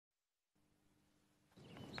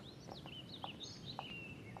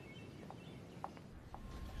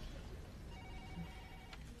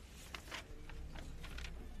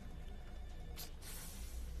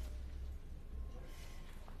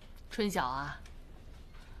春晓啊，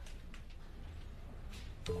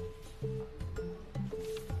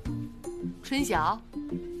春晓。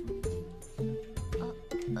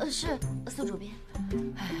是苏主编。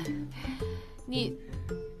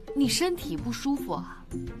你身体不舒服啊？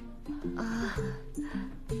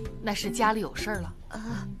那是家里有事儿了？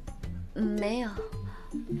没有。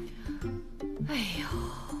哎呦，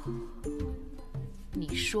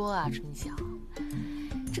你说啊，春晓，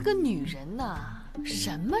这个女人呐，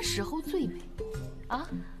什么时候最美啊？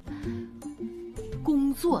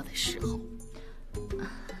工作的时候。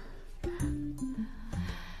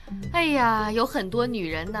哎呀，有很多女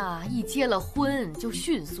人呐，一结了婚就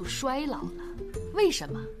迅速衰老了，为什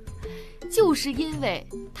么？就是因为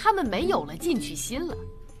她们没有了进取心了，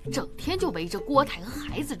整天就围着锅台和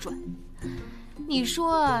孩子转。你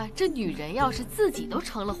说这女人要是自己都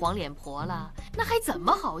成了黄脸婆了，那还怎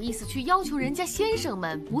么好意思去要求人家先生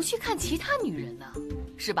们不去看其他女人呢？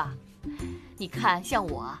是吧？你看，像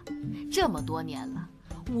我这么多年了，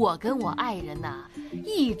我跟我爱人呐，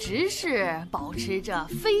一直是保持着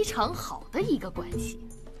非常好的一个关系。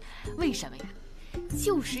为什么呀？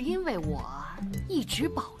就是因为我一直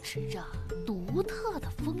保持着独特的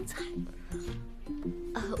风采。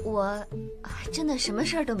我真的什么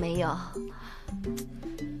事儿都没有。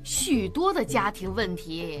许多的家庭问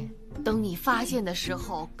题，等你发现的时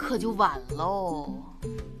候可就晚喽。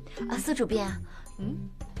苏主编，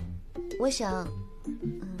我想，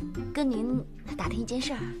跟您打听一件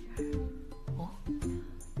事儿。哦，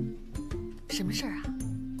什么事儿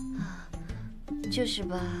啊？就是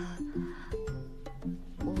吧，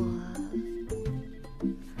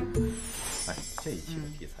这一期的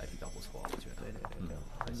题材比较不错，我觉得。对，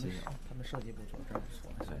很新颖。他们设计部做的真不错，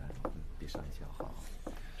对，比上一期要好。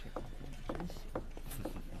这个真行。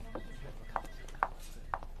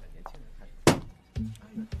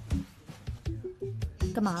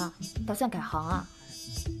干嘛？打算改行啊？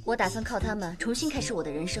我打算靠他们重新开始我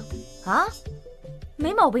的人生。啊？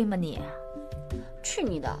没毛病吧你？去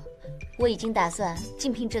你的！我已经打算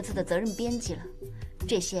竞聘这次的责任编辑了，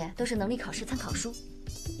这些都是能力考试参考书。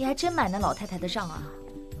你还真买那老太太的账啊？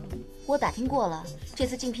我打听过了，这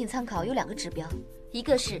次竞聘参考有2个指标，一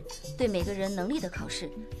个是对每个人能力的考试，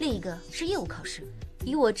另一个是业务考试。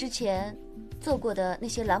以我之前做过的那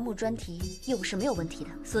些栏目专题，业务是没有问题的，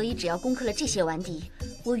所以只要攻克了这些顽敌，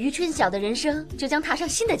我于春晓的人生就将踏上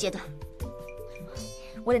新的阶段。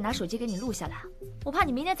我得拿手机给你录下来，我怕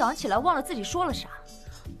你明天早上起来忘了自己说了啥。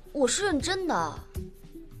我是认真的。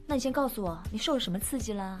那你先告诉我，你受了什么刺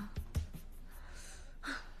激啦？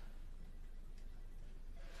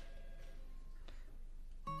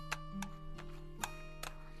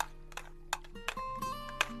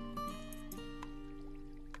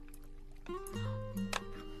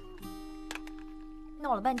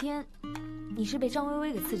闹了半天，你是被张薇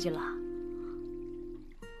薇给刺激了？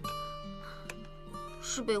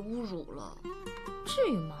是被侮辱了。至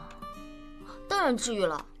于吗？当然至于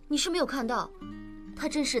了。你是没有看到，她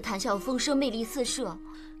真是谈笑风生，魅力四射。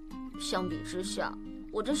相比之下，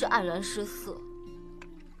我真是黯然失色。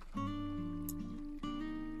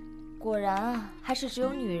果然啊，还是只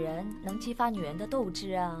有女人能激发女人的斗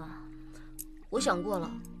志啊。我想过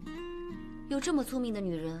了，有这么聪明的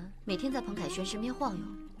女人，每天在彭凯旋身边晃悠，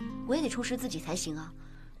我也得充实自己才行啊。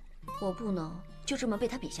我不能就这么被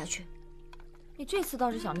她比下去。你这次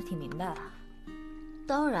倒是想得挺明白啊。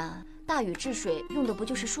当然，大禹治水用的不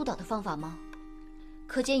就是疏导的方法吗？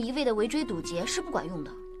可见一味的围追堵截是不管用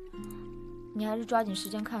的。你还是抓紧时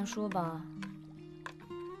间看书吧。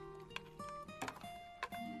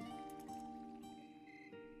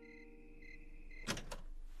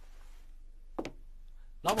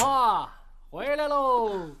老婆回来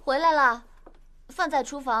喽！回来了，饭在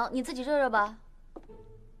厨房，你自己热热吧。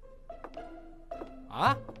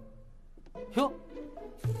啊？哟，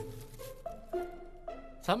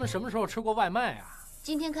咱们什么时候吃过外卖啊？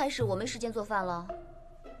今天开始我没时间做饭了。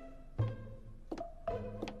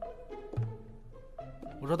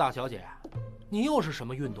我说大小姐，你又是什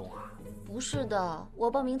么运动啊？不是的，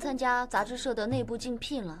我报名参加杂志社的内部竞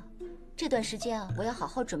聘了。这段时间啊，我要好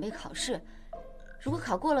好准备考试。如果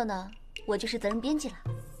考过了呢，我就是责任编辑了。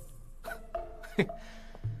嘿，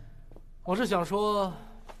我是想说，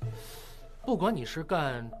不管你是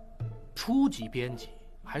干初级编辑，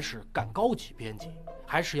还是干高级编辑，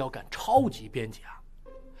还是要干超级编辑啊，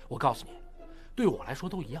我告诉你，对我来说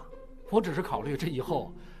都一样。我只是考虑这以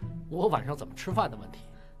后我晚上怎么吃饭的问题。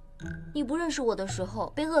你不认识我的时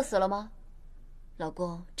候被饿死了吗？老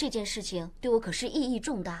公，这件事情对我可是意义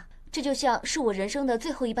重大，这就像是我人生的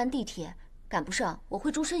最后一班地铁，赶不上我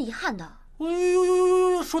会终身遗憾的。哎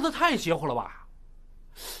呦，说的太邪乎了吧？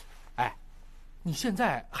哎，你现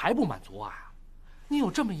在还不满足啊？你有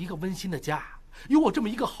这么一个温馨的家，有我这么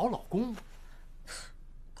一个好老公。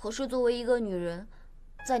可是作为一个女人，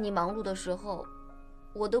在你忙碌的时候，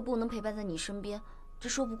我都不能陪伴在你身边，这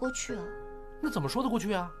说不过去啊。那怎么说得过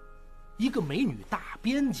去啊？一个美女大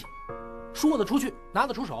编辑，说得出去，拿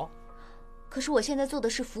得出手。可是我现在做的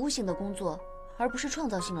是服务性的工作，而不是创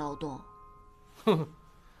造性劳动。哼哼，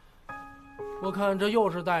我看这又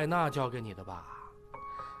是戴娜交给你的吧？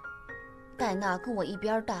戴娜跟我一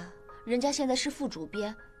边大，人家现在是副主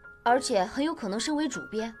编，而且很有可能升为主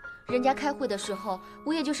编。人家开会的时候，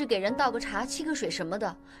我也就是给人倒个茶、沏个水什么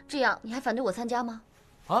的。这样你还反对我参加吗？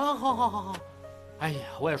啊，好。哎呀，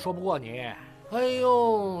我也说不过你。哎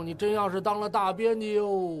呦，你真要是当了大编辑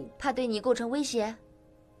哟，怕对你构成威胁？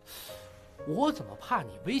我怎么怕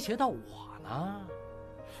你威胁到我呢？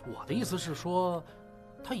我的意思是说，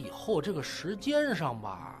他以后这个时间上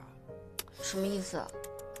吧。什么意思？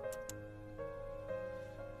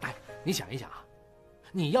哎，你想一想啊，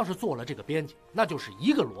你要是做了这个编辑，那就是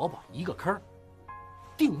一个萝卜一个坑，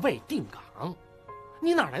定位定岗，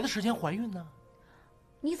你哪来的时间怀孕呢？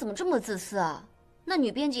你怎么这么自私啊？那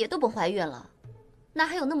女编辑也都甭怀孕了，那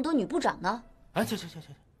还有那么多女部长呢？哎，行，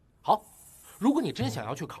好，如果你真想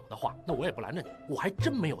要去考的话，那我也不拦着你，我还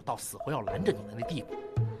真没有到死活要拦着你的那地步。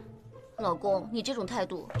老公，你这种态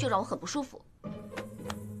度就让我很不舒服。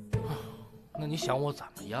那你想我怎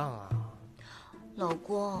么样啊？老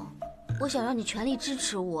公，我想让你全力支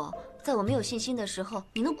持我，在我没有信心的时候，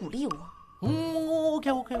你能鼓励我。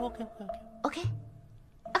OK。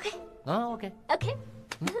啊，OK。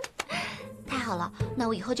太好了，那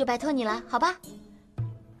我以后就拜托你了，好吧？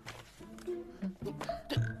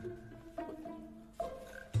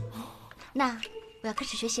那我要开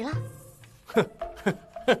始学习了。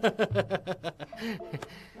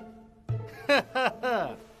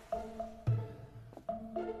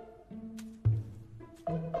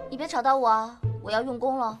你别吵到我啊，我要用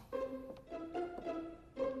功了。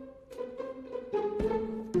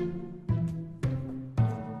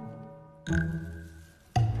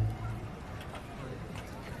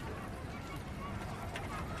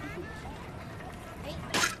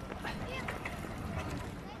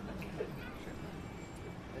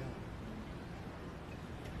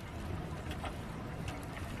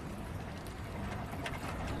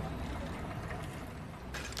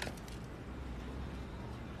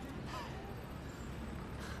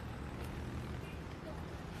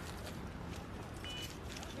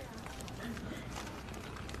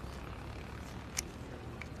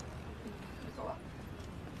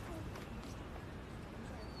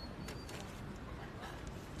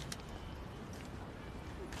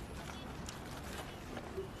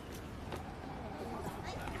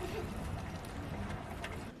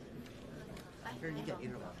这是你点的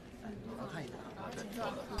是吧？我看一下啊，请坐。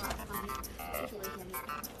这是我的简历。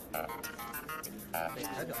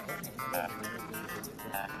代表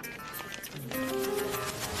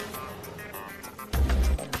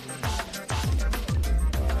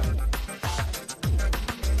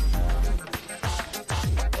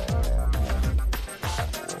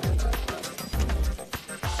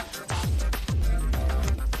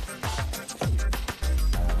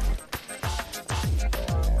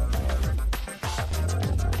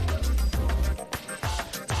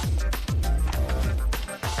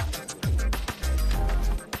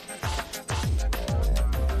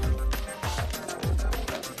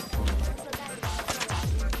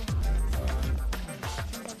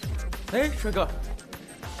哎，帅哥，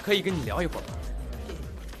可以跟你聊一会儿吗？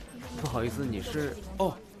不好意思，你是？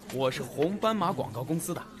哦，我是红斑马广告公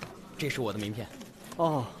司的，这是我的名片。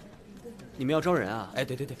哦，你们要招人啊？哎，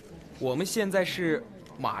对，我们现在是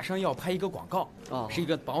马上要拍一个广告，是一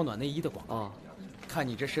个保暖内衣的广告。看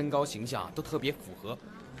你这身高形象都特别符合，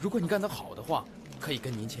如果你干得好的话，可以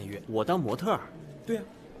跟您签约。我当模特？对呀，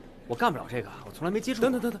我干不了这个，我从来没接触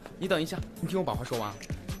过。等，你等一下，你听我把话说完。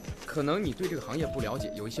可能你对这个行业不了解，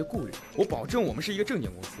有一些顾虑。我保证我们是一个正经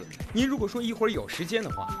公司。您如果说一会儿有时间的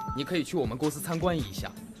话，你可以去我们公司参观一下。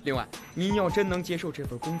另外，您要真能接受这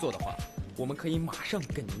份工作的话，我们可以马上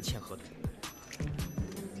跟您签合同。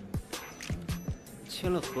签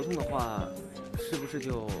了合同的话，是不是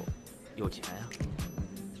就有钱呀？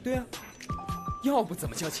对呀，要不怎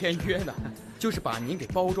么叫签约呢？就是把您给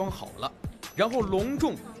包装好了，然后隆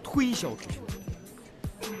重推销出去。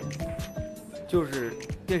就是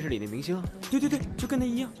电视里的明星？对，就跟那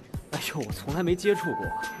一样。哎呦，我从来没接触过，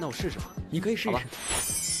那我试试吧。你可以试一试。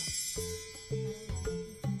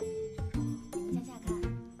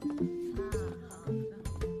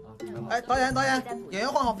哎，导演，演员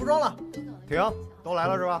换好服装了。停，都来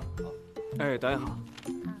了是吧？哎，导演好。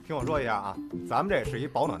听我说一下啊，咱们这是一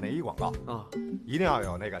保暖内衣广告啊，一定要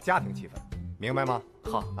有那个家庭气氛，明白吗？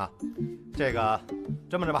好啊，这个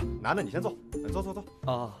这么着吧，男的你先坐，坐。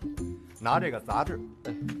啊，拿这个杂志，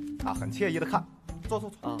啊，很惬意的看，坐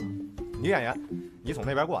啊。女演员，你从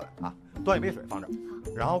那边过来啊，端一杯水放这儿，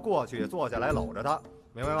然后过去坐下来搂着她，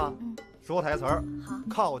明白吗？说台词儿，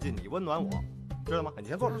靠近你温暖我，知道吗？你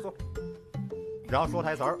先坐着坐，然后说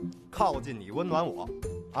台词儿，靠近你温暖我，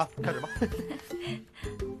啊，开始吧。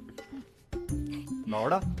搂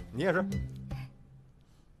着她，你也是，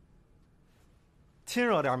亲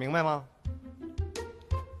热点，明白吗？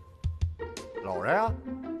搂着呀，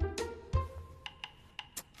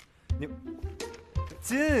你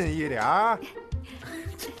近一点儿。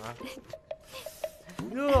啊，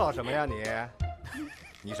热什么呀你？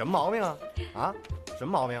你什么毛病啊？啊，什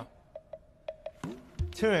么毛病？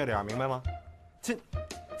亲热点，明白吗？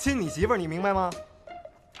亲你媳妇儿，你明白吗？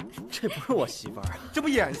这不是我媳妇儿啊，这不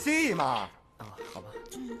演戏吗？啊，好吧。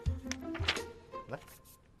来，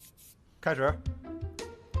开始。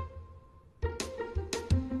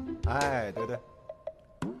哎，对，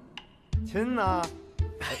亲呐！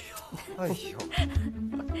哎呦，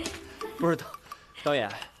不是导演，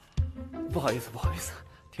不好意思，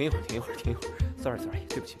停一会儿，sorry，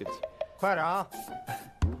对不起，快点啊！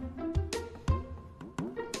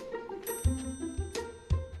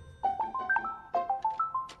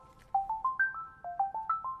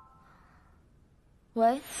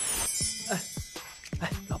喂，哎，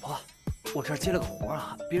老婆，我这儿接了个活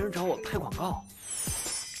啊，别人找我拍广告。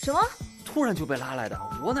什么？突然就被拉来的，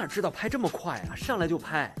我哪知道拍这么快啊，上来就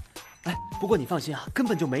拍。哎，不过你放心啊，根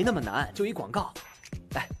本就没那么难，就一广告。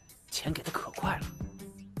哎，钱给的可快了。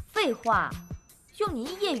废话，用你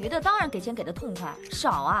一业余的，当然给钱给的痛快，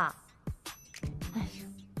少啊！哎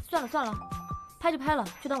呀，算了，拍就拍了，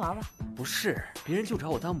就当玩玩。不是，别人就找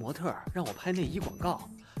我当模特，让我拍内衣广告，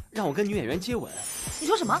让我跟女演员接吻。你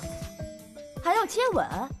说什么？还要接吻？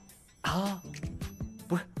啊？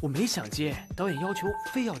不是，我没想接，导演要求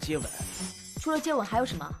非要接吻。除了接吻还有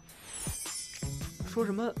什么？说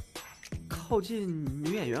什么靠近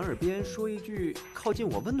女演员耳边说一句“靠近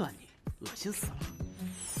我温暖你”，恶心死了。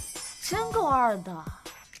真够二的！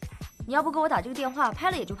你要不给我打这个电话，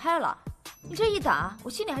拍了也就拍了。你这一打，我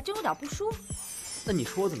心里还真有点不舒服。那你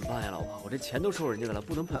说怎么办呀，老婆？我这钱都收人家的了，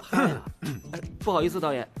不能不拍呀。哎，不好意思，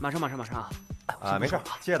导演，马上啊！啊，没事，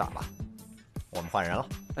接着打吧。我们换人了。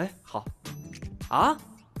哎，好。啊？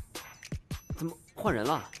怎么换人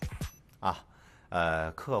了？啊，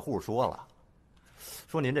客户说了，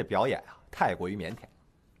说您这表演啊太过于腼腆，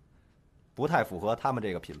不太符合他们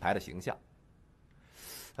这个品牌的形象。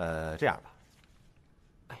这样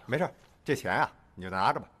吧，没事，这钱啊你就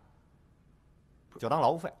拿着吧，就当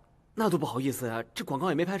劳务费。那多不好意思呀，这广告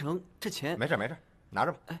也没拍成，这钱没事，拿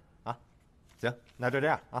着吧。哎，啊，行，那就这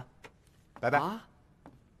样啊，拜拜。啊，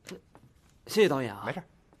谢谢导演啊。没事。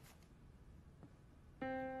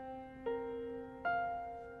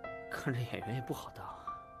看这演员也不好当，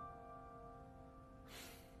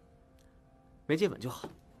没接吻就好。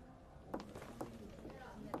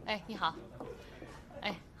哎，你好。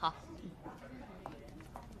哎，好。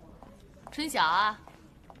春晓啊，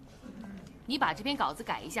你把这篇稿子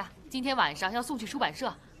改一下，今天晚上要送去出版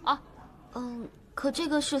社啊。可这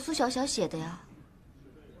个是苏小小写的呀。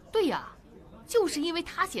对呀，就是因为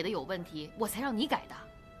他写的有问题，我才让你改的。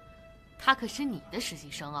他可是你的实习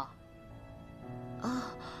生啊。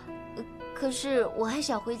可是我还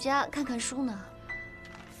想回家看看书呢。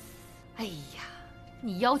哎呀，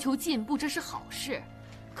你要求进步这是好事，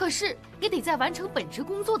可是也得在完成本职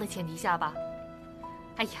工作的前提下吧。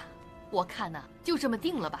哎呀，我看呢，就这么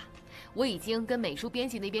定了吧。我已经跟美术编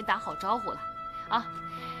辑那边打好招呼了，啊，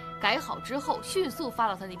改好之后迅速发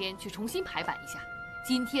到他那边去重新排版一下。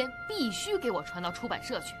今天必须给我传到出版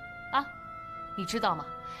社去啊！你知道吗？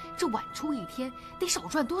这晚出一天得少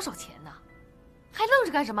赚多少钱呢？还愣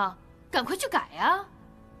着干什么？赶快去改呀！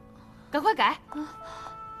赶快改！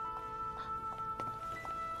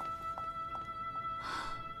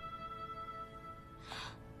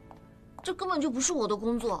这根本就不是我的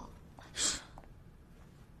工作。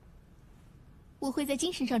我会在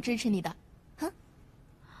精神上支持你的。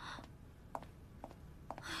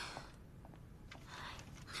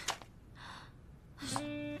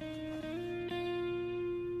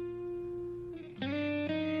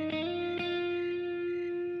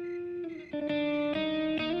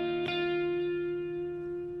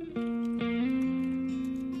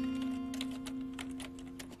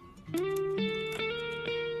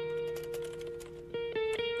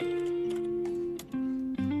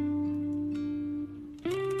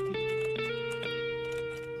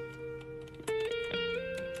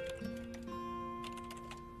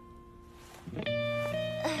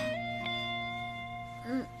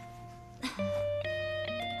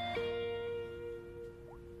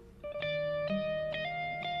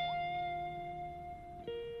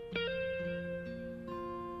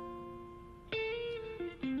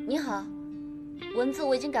文字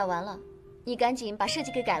我已经改完了，你赶紧把设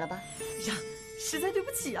计给改了吧。呀，实在对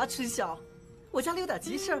不起啊，春晓，我家里有点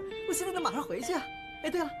急事儿，我现在得马上回去啊。哎，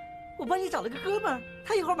对了，我帮你找了个哥们儿，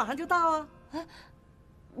他一会儿马上就到啊。哎，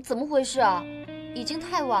怎么回事啊？已经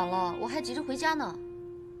太晚了，我还急着回家呢。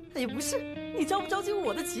哎，不是，你着不着急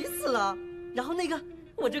我都急死了。然后那个，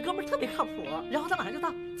我这哥们儿特别靠谱，然后他马上就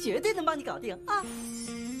到，绝对能帮你搞定啊。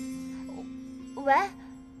喂，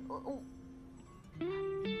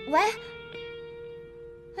喂，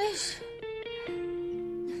哎是。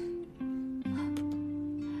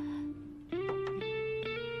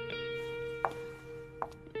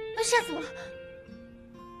吓死我了！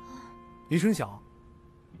李春晓，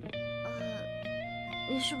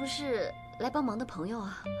你是不是来帮忙的朋友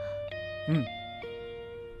啊？嗯。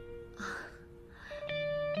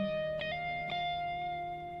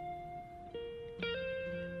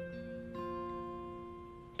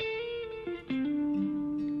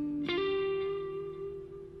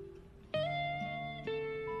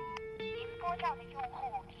您拨叫的用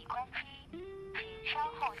户已关机，请稍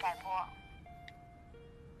后再拨。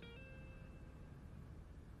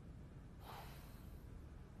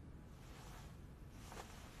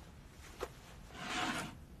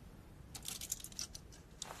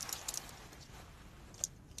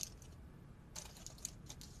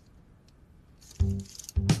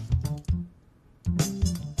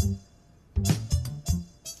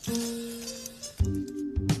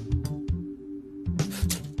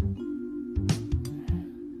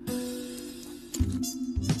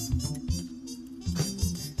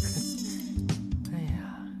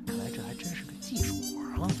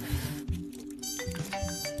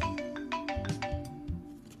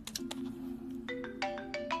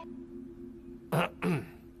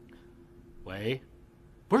喂，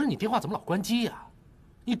不是你电话怎么老关机呀？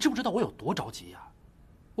你知不知道我有多着急呀？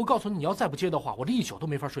我告诉你，你要再不接的话，我这一宿都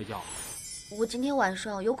没法睡觉。我今天晚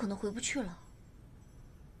上有可能回不去了。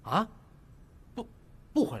啊？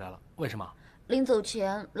不回来了？为什么？临走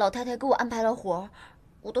前，老太太给我安排了活儿，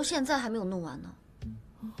我到现在还没有弄完呢。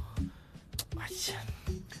哎呀，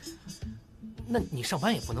那你上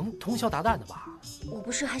班也不能通宵达旦的吧？我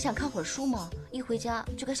不是还想看会儿书吗？一回家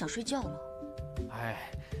就该想睡觉了。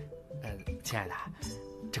哎，亲爱的，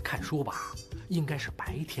这看书吧，应该是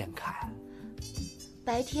白天看。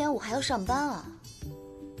白天我还要上班啊。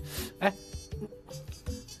哎，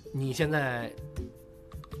你现在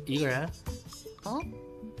一个人？哦，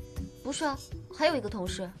不是啊，还有一个同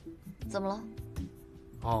事。怎么了？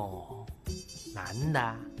哦，男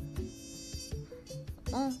的。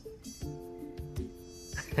嗯。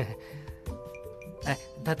哎，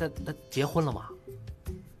他结婚了吗？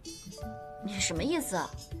你什么意思啊？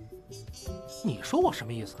你说我什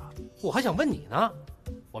么意思啊？我还想问你呢，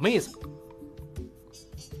我没意思。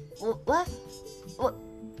我。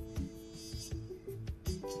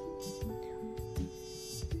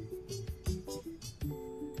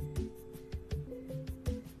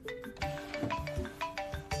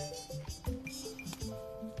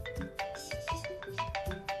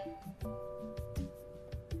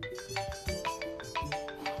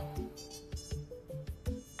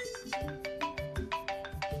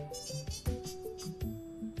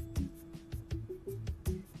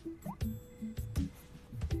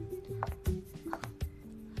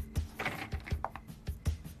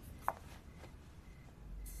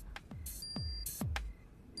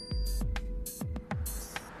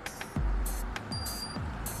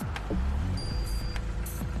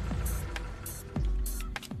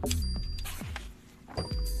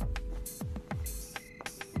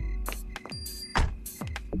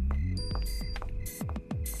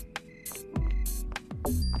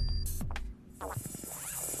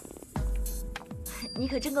你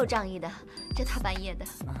可真够仗义的，这大半夜的。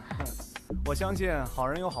我相信好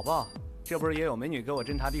人有好报，这不是也有美女给我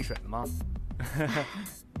斟茶递水的吗？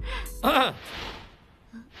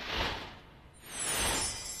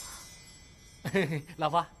老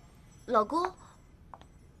婆，老公，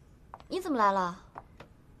你怎么来了？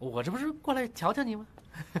我这不是过来瞧瞧你吗？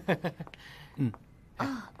嗯。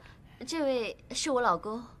啊，这位是我老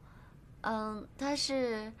公，他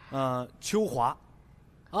是秋华。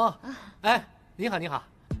哦，哎，你好，你好。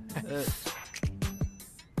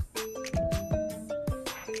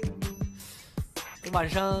晚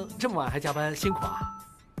上这么晚还加班，辛苦啊。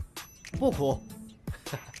不苦。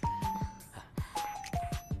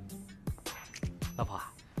老婆，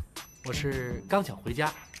我是刚想回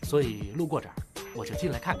家，所以路过这儿，我就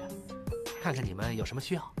进来看看，看看你们有什么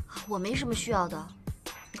需要。我没什么需要的，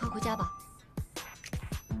你快回家吧。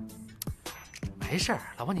没事儿，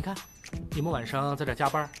老婆，你看，你们晚上在这加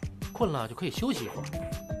班，困了就可以休息一会儿。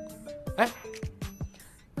哎，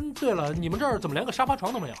对了，你们这儿怎么连个沙发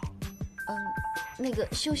床都没有？那个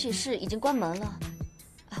休息室已经关门了。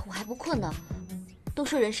我还不困呢。都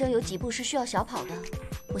说人生有几步是需要小跑的，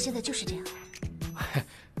我现在就是这样。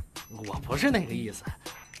我不是那个意思。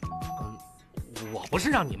我不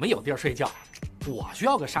是让你们有地儿睡觉，我需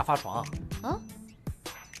要个沙发床。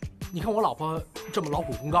你看我老婆这么劳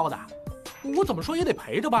苦功高的，我怎么说也得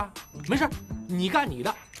陪着吧？没事，你干你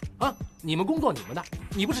的，啊，你们工作你们的。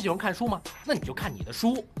你不是喜欢看书吗？那你就看你的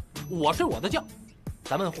书，我睡我的觉，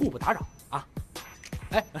咱们互不打扰啊。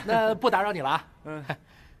哎，那不打扰你了啊。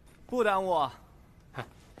不耽误。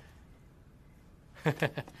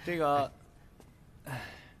这个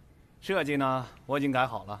设计呢，我已经改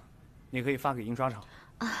好了，你可以发给印刷厂。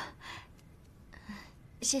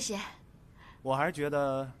谢谢。我还是觉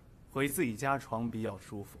得回自己家床比较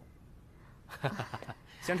舒服。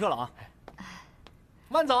先撤了啊。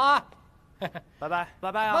慢走啊。拜拜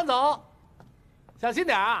拜拜啊。慢走，小心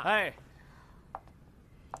点啊。哎。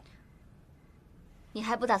你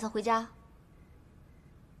还不打算回家？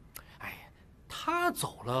哎呀，他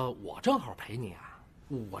走了，我正好陪你啊。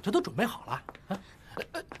我这都准备好了。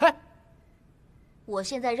哎，我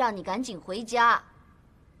现在让你赶紧回家。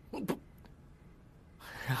不，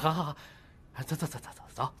好好好，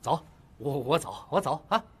走，我走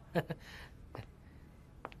啊。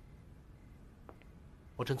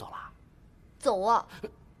我真走了。走啊。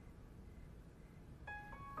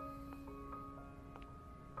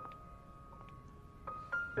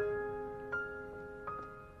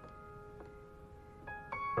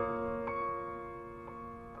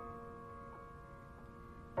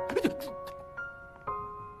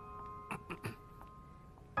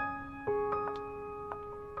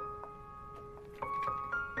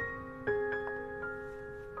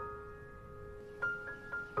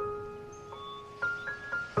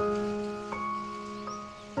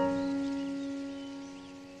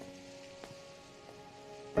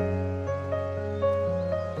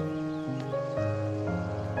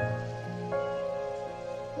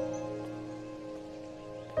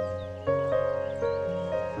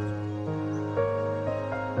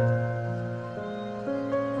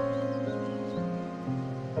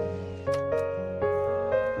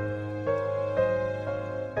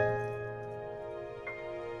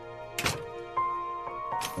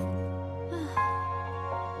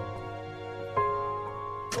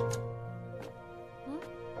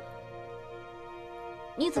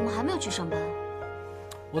你怎么还没有去上班？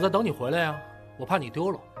我在等你回来呀，我怕你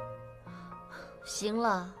丢了。行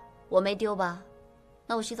了，我没丢吧？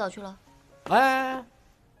那我洗澡去了。哎，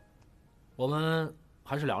我们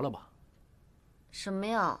还是聊聊吧。什么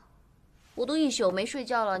呀？我都一宿没睡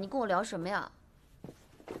觉了，你跟我聊什么呀？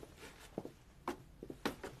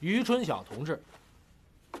于春晓同志，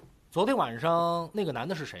昨天晚上那个男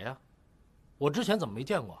的是谁啊？我之前怎么没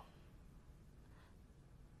见过？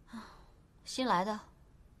新来的。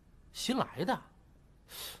新来的，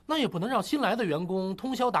那也不能让新来的员工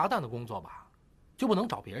通宵达旦的工作吧？就不能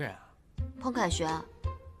找别人啊？彭凯旋，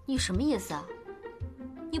你什么意思啊？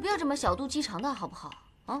你不要这么小肚鸡肠的好不好？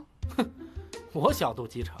啊？哼，我小肚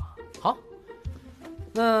鸡肠。好，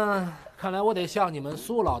那看来我得向你们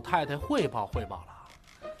苏老太太汇报汇报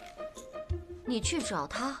了。你去找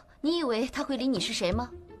他，你以为他会理你是谁吗？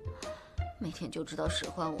每天就知道使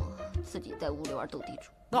唤我，自己在屋里玩斗地主。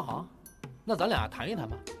那好，那咱俩谈一谈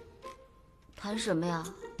吧。谈什么呀？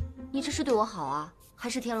你这是对我好啊，还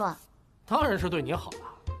是添乱？当然是对你好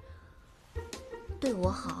了。对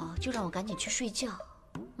我好，就让我赶紧去睡觉。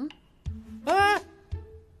哎，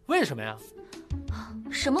为什么呀？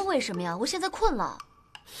什么为什么呀？我现在困了。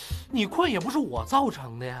你困也不是我造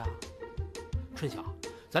成的呀。春晓，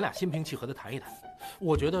咱俩心平气和的谈一谈。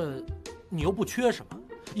我觉得你又不缺什么，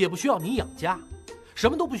也不需要你养家，什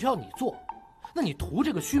么都不需要你做，那你图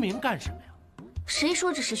这个虚名干什么呀？谁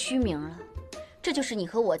说这是虚名了？这就是你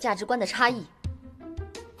和我价值观的差异。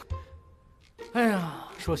哎呀，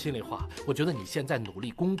说心里话，我觉得你现在努力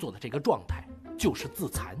工作的这个状态就是自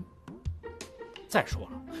残。再说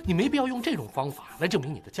了，你没必要用这种方法来证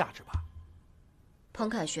明你的价值吧？彭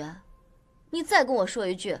凯旋，你再跟我说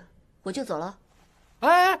一句，我就走了。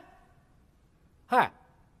哎，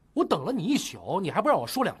我等了你一宿，你还不让我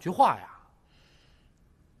说两句话呀？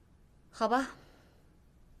好吧，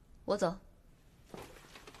我走。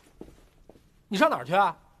你上哪儿去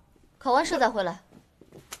啊？考完试再回来。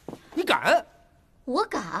你敢？我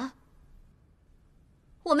敢。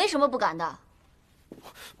我没什么不敢的。啊！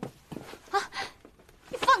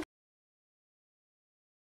你放开！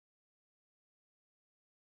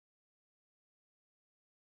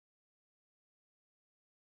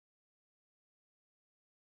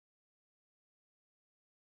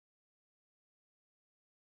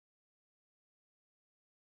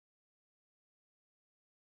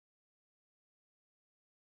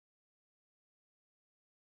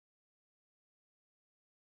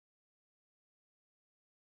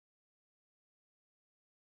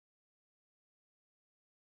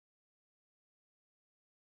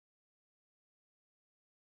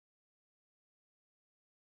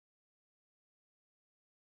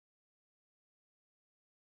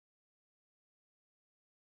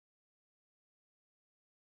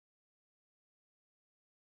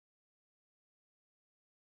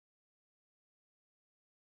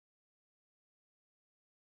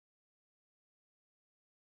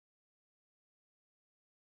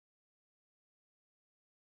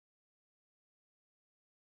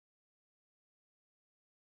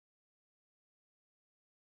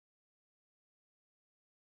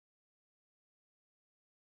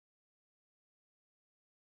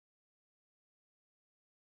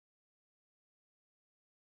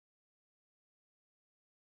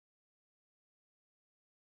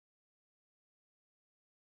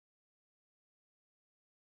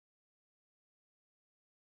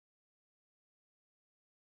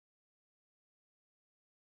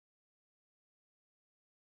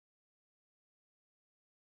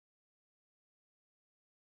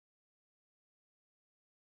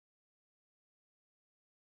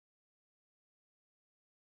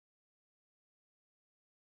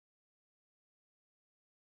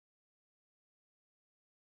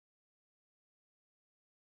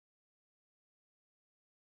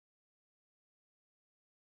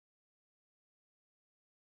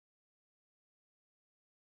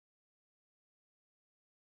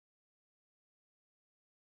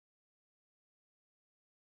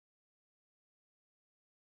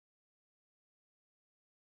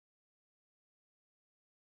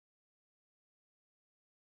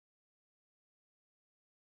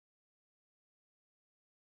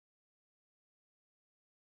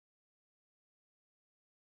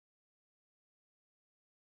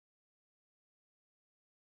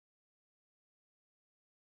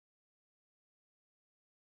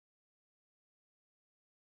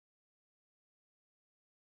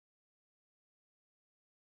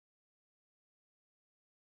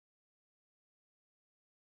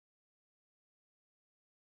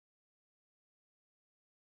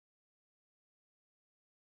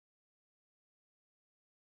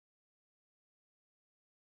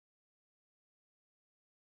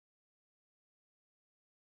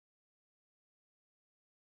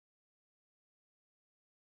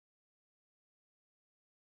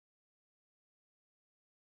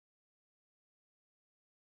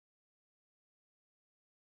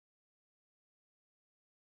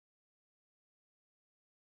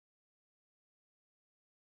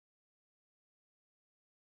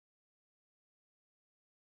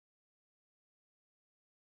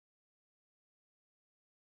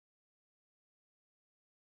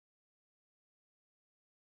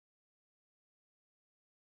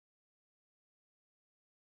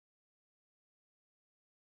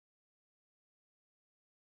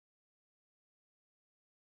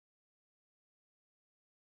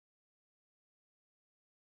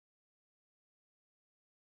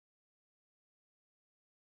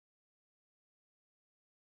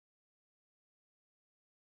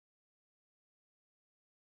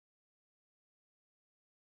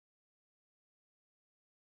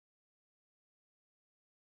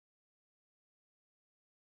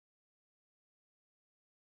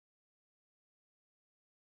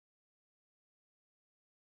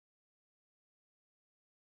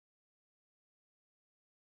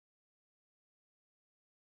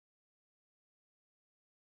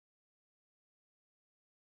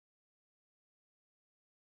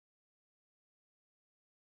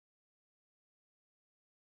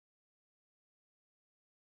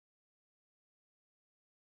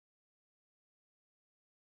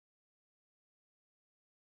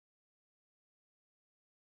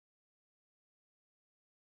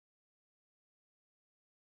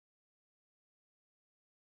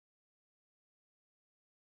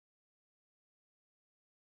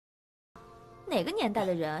哪个年代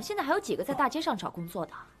的人，现在还有几个在大街上找工作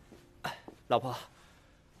的？老婆，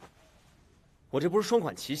我这不是双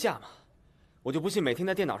管齐下吗？我就不信每天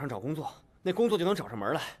在电脑上找工作，那工作就能找上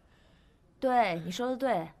门来。对，你说的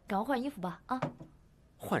对，赶快换衣服吧啊！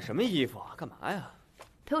换什么衣服啊？干嘛呀？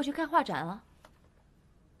陪我去看画展啊！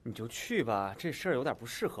你就去吧，这事儿有点不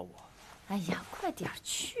适合我。哎呀，快点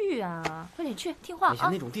去啊！快点去，听话啊！哎呀，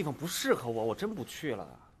那种地方不适合我，我真不去了。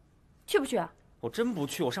去不去啊？我真不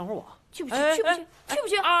去，我上会儿网。去不去？去不去？去不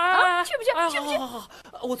去啊？去不去？去不去？好，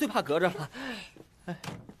我最怕隔着了。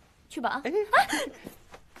去吧啊！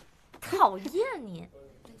讨厌你！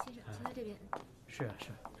先生，请在这边。是啊。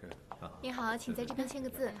你好，请在这边签个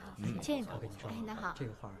字。签一个。哎，那好。这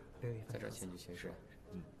个画在这儿签就签是。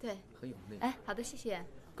对。很有内。哎，好的，谢谢。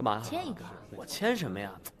干嘛？签一个。我签什么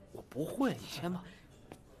呀？我不会，你签吧。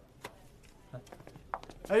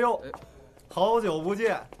哎呦，好久不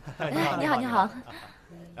见！你好，你好。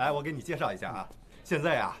来，我给你介绍一下啊，现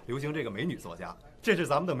在啊流行这个美女作家，这是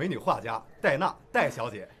咱们的美女画家戴小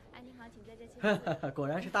姐。哎，你好，请在这签。果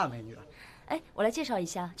然是大美女啊！哎，我来介绍一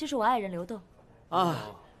下，这是我爱人刘栋。啊，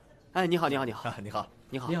哎，你好。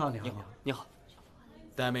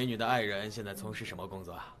戴美女的爱人现在从事什么工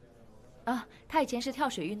作啊？啊，他以前是跳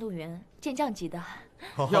水运动员，健将级的。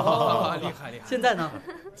哟，厉害！现在呢？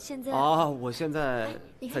现在啊，我现在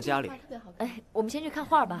在家里。哎，我们先去看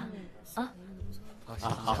画吧。啊。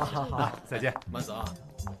好，再见，慢走啊。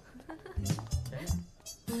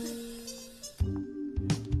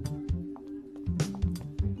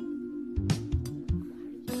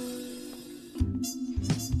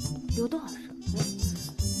刘栋，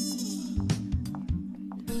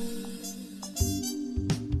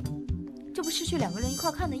这不失去两个人一块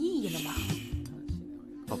看的意义了吗？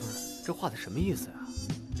宝贝儿，这画的什么意思呀？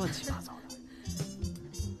乱七八糟的。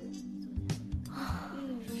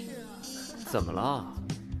怎么了？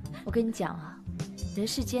我跟你讲啊，人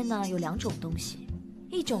世间呢有两种东西，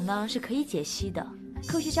一种呢是可以解析的，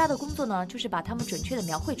科学家的工作呢就是把它们准确的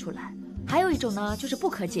描绘出来；还有一种呢就是不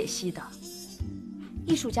可解析的，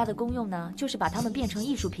艺术家的功用呢就是把它们变成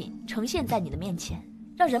艺术品，呈现在你的面前，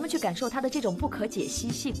让人们去感受它的这种不可解析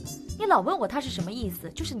性。你老问我它是什么意思，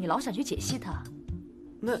就是你老想去解析它。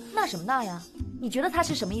那什么那呀？你觉得它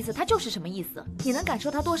是什么意思，它就是什么意思；你能感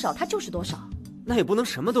受它多少，它就是多少。那也不能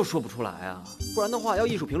什么都说不出来啊，不然的话要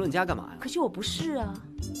艺术评论家干嘛呀？可是我不是啊。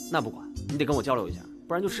那不管，你得跟我交流一下，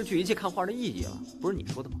不然就失去一切看画的意义了。不是你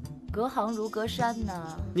说的吗？隔行如隔山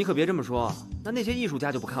呢。你可别这么说，那些艺术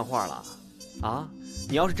家就不看画了啊？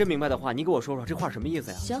你要是真明白的话，你给我说说这画什么意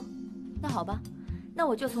思呀？行，那好吧，那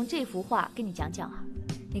我就从这幅画跟你讲讲啊。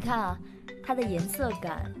你看啊，它的颜色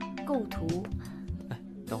感、构图。哎，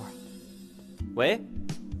等会儿。喂？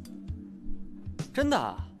真的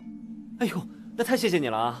啊？哎呦，那太谢谢你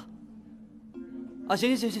了啊！啊，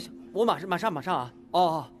行，我马上啊！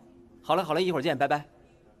哦，好嘞，一会儿见，拜拜。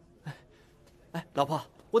哎，老婆，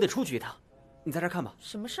我得出去一趟，你在这儿看吧。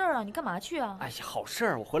什么事儿啊？你干嘛去啊？哎呀，好事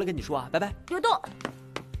儿，我回来跟你说啊，拜拜。刘栋。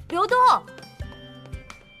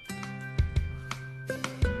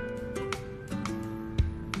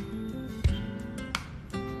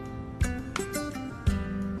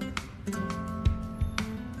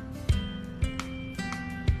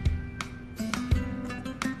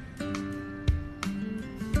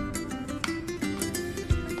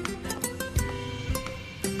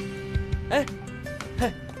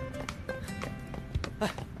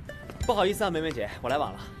不好意思啊，梅梅姐，我来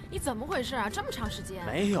晚了。你怎么回事啊？这么长时间？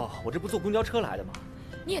没有，我这不坐公交车来的吗？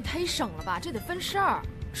你也忒省了吧，这得分事儿。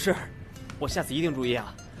是，我下次一定注意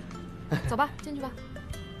啊。走吧，进去吧。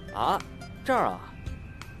啊，这儿啊？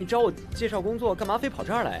你找我介绍工作，干嘛非跑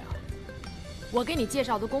这儿来呀？我给你介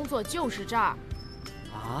绍的工作就是这儿。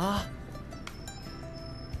啊？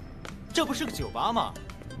这不是个酒吧吗？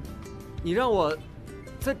你让我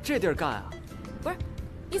在这地儿干啊？不是，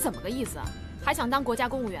你怎么个意思啊？还想当国家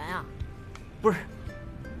公务员啊？不是，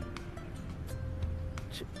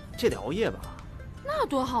这得熬夜吧？那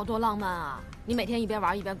多好多浪漫啊！你每天一边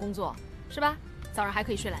玩一边工作，是吧？早上还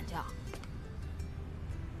可以睡懒觉。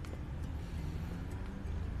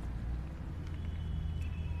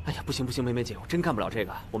哎呀，不行，梅梅姐，我真干不了这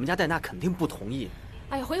个。我们家戴娜肯定不同意。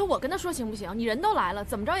哎呀，回头我跟她说行不行？你人都来了，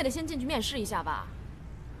怎么着也得先进去面试一下吧。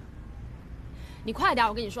你快点，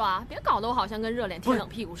我跟你说啊，别搞得我好像跟热脸贴冷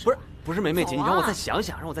屁股似的。不是，梅梅姐，你让我再想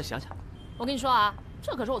想，我跟你说啊，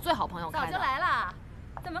这可是我最好朋友开的。早就来了，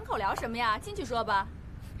在门口聊什么呀？进去说吧。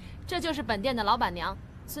这就是本店的老板娘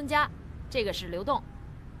孙佳，这个是刘栋，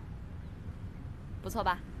不错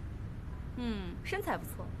吧？身材不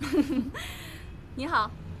错。你好。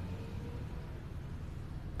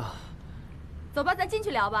啊。走吧，咱进去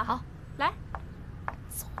聊吧。好，来。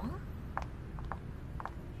走。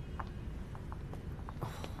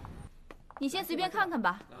你先随便看看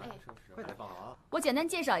吧。快点放啊！我简单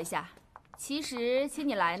介绍一下，其实请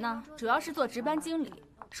你来呢，主要是做值班经理，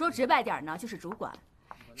说直白点呢，就是主管。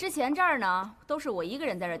之前这儿呢，都是我一个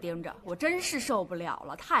人在这盯着，我真是受不了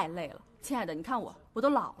了，太累了。亲爱的，你看我都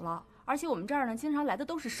老了，而且我们这儿呢，经常来的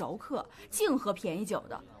都是熟客，净喝便宜酒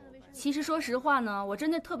的。其实说实话呢，我真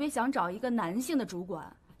的特别想找一个男性的主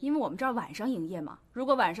管，因为我们这儿晚上营业嘛。如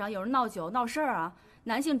果晚上有人闹酒闹事儿啊，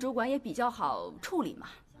男性主管也比较好处理嘛，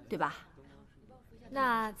对吧？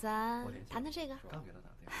那咱谈谈这个。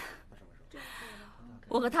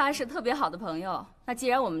我和他是特别好的朋友，那既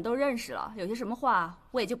然我们都认识了，有些什么话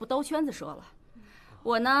我也就不兜圈子说了。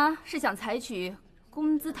我呢是想采取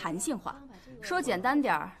工资弹性化，说简单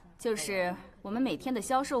点儿，就是我们每天的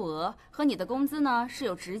销售额和你的工资呢是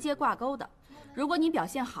有直接挂钩的。如果你表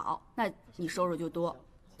现好，那你收入就多；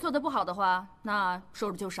做得不好的话，那收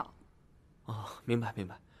入就少。哦，明白明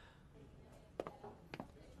白。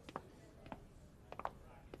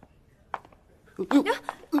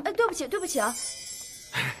对不起对不起啊！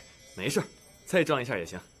没事，再装一下也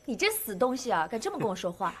行。你这死东西啊，敢这么跟我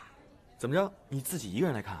说话？怎么着？你自己一个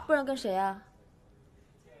人来看啊？不然跟谁啊？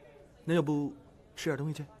那要不吃点东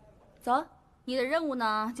西去？走。你的任务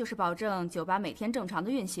呢，就是保证酒吧每天正常的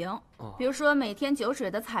运行。哦，比如说每天酒水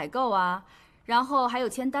的采购啊，然后还有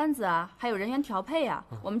签单子啊，还有人员调配啊。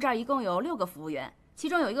我们这儿一共有6个服务员，其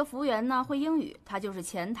中有一个服务员呢会英语，他就是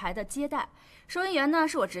前台的接待。收银员呢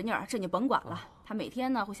是我侄女儿，这你甭管了。他每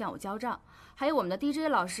天呢会向我交账。还有我们的 DJ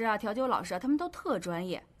老师啊、调酒老师啊，他们都特专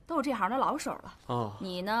业，都是这行的老手了。哦，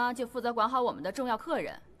你呢就负责管好我们的重要客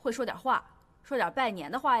人，会说点话，说点拜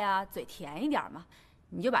年的话呀，嘴甜一点嘛。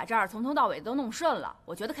你就把这儿从头到尾都弄顺了，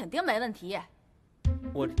我觉得肯定没问题。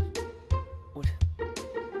我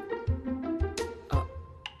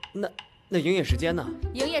那营业时间呢？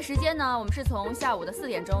营业时间呢，我们是从下午的4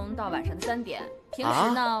点钟到晚上的3点。平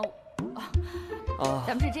时呢，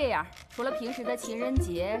咱们是这样，除了平时的情人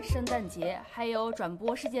节、圣诞节，还有转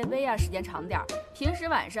播世界杯啊，时间长点儿。平时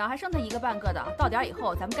晚上还剩他1个半个的，到点以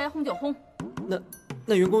后咱们该轰就轰。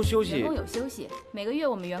那员工休息？员工有休息，每个月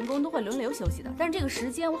我们员工都会轮流休息的，但是这个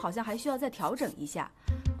时间我好像还需要再调整一下。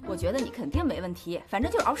我觉得你肯定没问题，反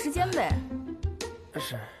正就是熬时间呗。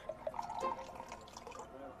是。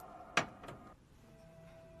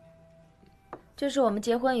这是我们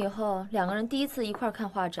结婚以后2个人第一次一块看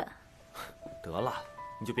画展。得了，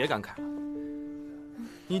你就别感慨了。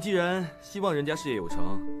你既然希望人家事业有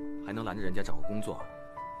成，还能拦着人家找个工作，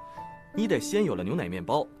你得先有了牛奶面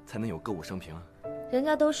包，才能有歌舞升平。人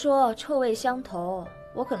家都说臭味相投，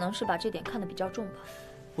我可能是把这点看得比较重吧。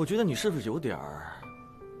我觉得你是不是有点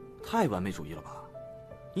太完美主义了吧？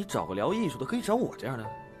你找个聊艺术的，可以找我这样的。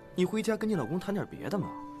你回家跟你老公谈点别的嘛。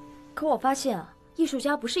可我发现啊，艺术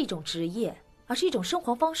家不是一种职业，而是一种生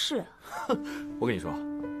活方式。我跟你说，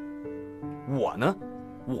我呢，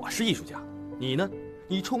我是艺术家，你呢，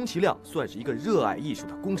你充其量算是一个热爱艺术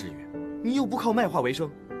的公职人员，你又不靠卖画为生，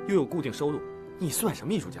又有固定收入，你算什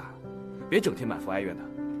么艺术家？别整天满腹哀怨的。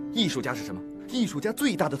艺术家是什么？艺术家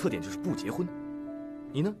最大的特点就是不结婚。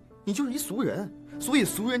你呢？你就是一俗人，所以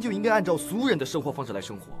俗人就应该按照俗人的生活方式来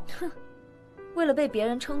生活。哼，为了被别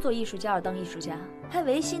人称作艺术家而当艺术家，还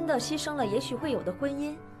违心的牺牲了也许会有的婚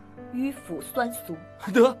姻，迂腐酸俗。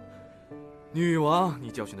得，女王，你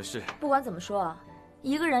教训的是。不管怎么说啊，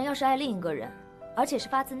一个人要是爱另一个人，而且是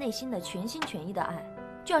发自内心的全心全意的爱，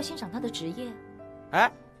就要欣赏他的职业。哎，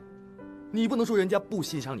你不能说人家不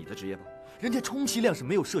欣赏你的职业吧？人家充其量是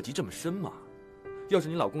没有涉及这么深嘛。要是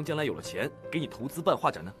你老公将来有了钱，给你投资办画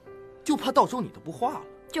展呢，就怕到时候你都不画了，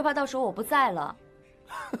就怕到时候我不在了。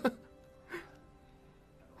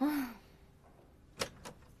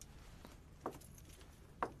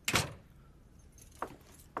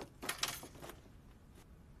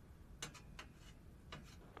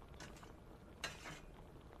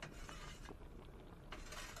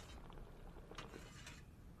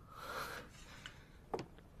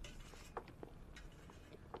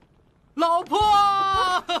老婆，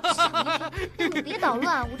你别捣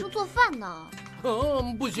乱，我正做饭呢。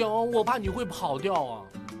不行，我怕你会跑掉啊。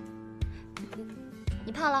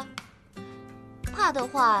你怕了？怕的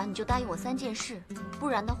话，你就答应我3件事，不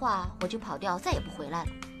然的话，我就跑掉，再也不回来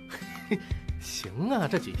了。行啊，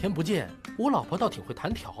这几天不见，我老婆倒挺会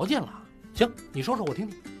谈条件了。行，你说说我听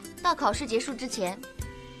听。到考试结束之前，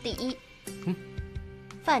第一，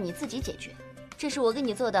饭你自己解决，这是我给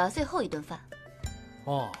你做的最后一顿饭。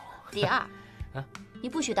哦。第二，你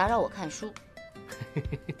不许打扰我看书。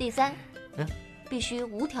第三，必须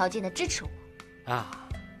无条件的支持我。啊，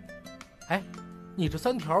哎，你这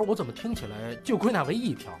3条我怎么听起来就归纳为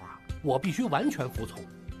1条啊？我必须完全服从。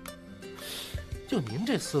就您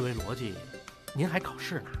这思维逻辑，您还考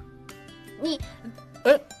试呢？你，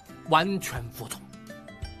完全服从。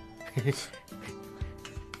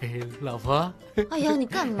老婆。哎呀，你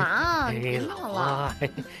干嘛啊？你别老婆。闹了。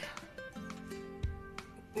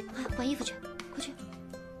换衣服去，快去。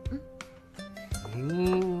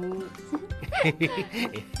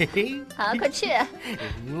好，快去。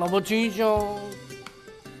老婆亲一下。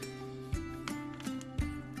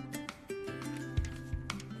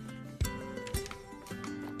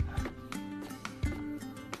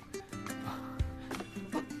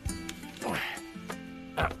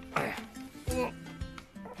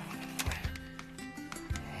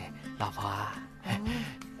老婆啊，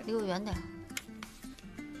离我远点。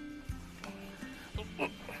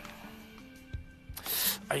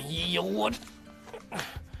哎呦我，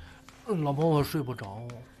老婆我睡不着。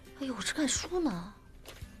哎呦，我是看书呢。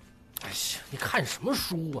哎呀，你看什么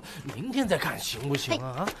书啊？明天再看行不行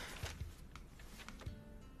啊？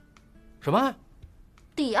什么？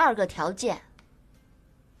第二个条件。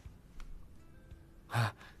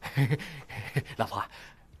啊，老婆，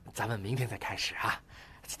咱们明天再开始啊。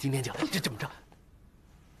今天就这么着。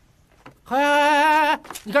哎，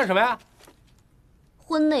你干什么呀？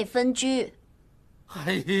婚内分居。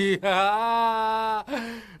哎呀，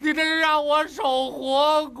你真让我守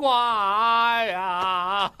活寡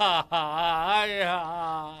呀！哎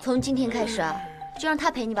呀，从今天开始啊，就让他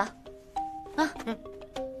陪你吧。啊。